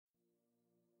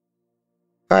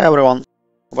Hi everyone,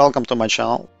 welcome to my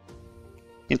channel.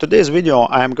 In today's video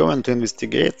I am going to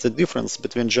investigate the difference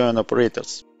between join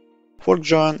operators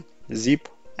forkJoin, zip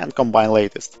and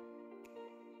combineLatest.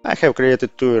 I have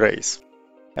created two arrays,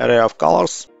 array of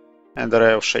colors and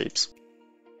array of shapes.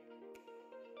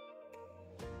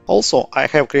 Also I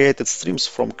have created streams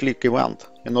from click event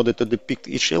in order to depict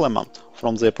each element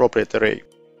from the appropriate array.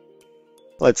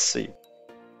 Let's see.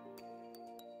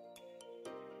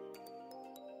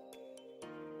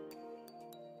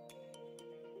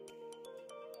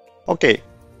 Okay,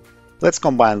 let's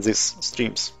combine these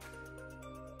streams.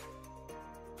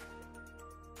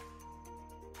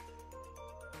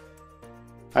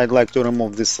 I'd like to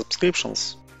remove these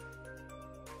subscriptions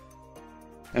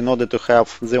in order to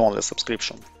have the only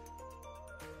subscription.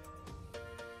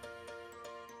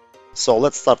 So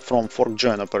let's start from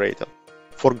forkJoin operator.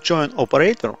 ForkJoin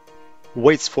operator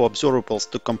waits for observables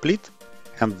to complete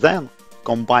and then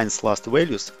combines last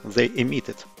values they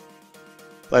emitted.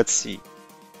 Let's see.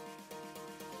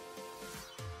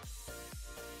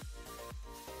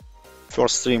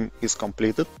 First stream is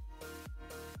completed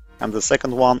and the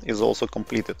second one is also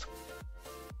completed,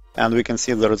 and we can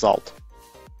see the result.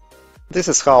 This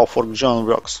is how forkJoin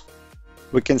works.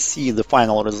 We can see the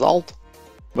final result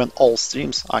when all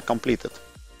streams are completed.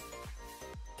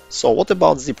 So what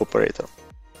about zip operator?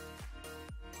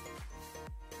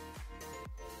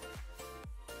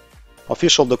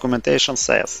 Official documentation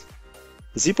says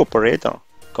zip operator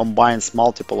combines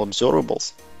multiple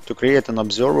observables to create an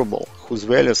observable whose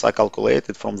values are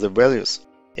calculated from the values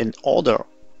in order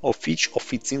of each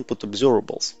of its input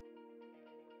observables.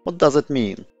 What does it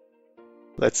mean?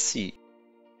 Let's see.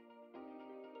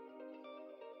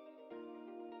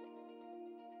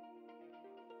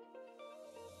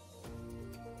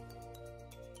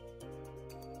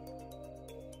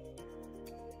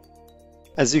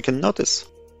 As you can notice,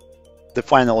 the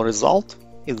final result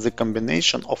is the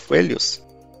combination of values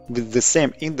with the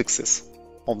same indexes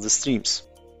of the streams.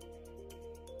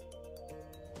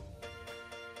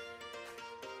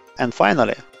 And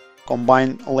finally,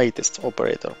 combineLatest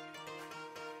operator.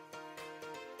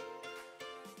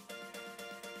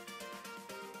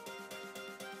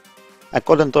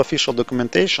 According to official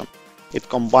documentation, it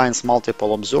combines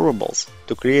multiple observables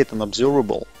to create an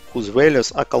observable whose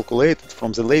values are calculated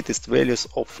from the latest values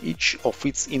of each of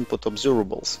its input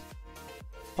observables.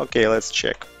 Okay, let's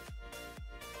check.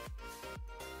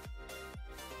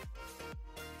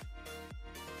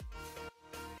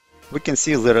 We can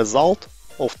see the result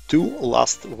of two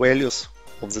last values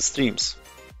of the streams.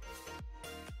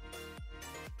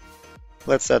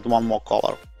 Let's add one more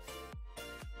color.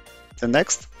 The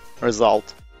next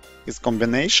result is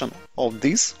combination of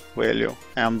this value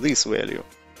and this value.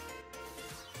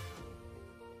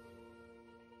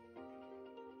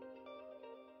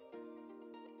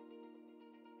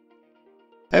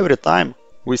 Every time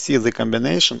we see the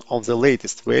combination of the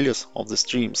latest values of the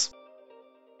streams.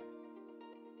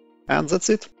 And that's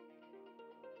it.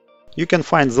 You can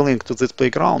find the link to this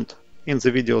playground in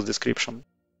the video's description.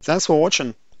 Thanks for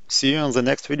watching. See you in the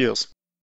next videos.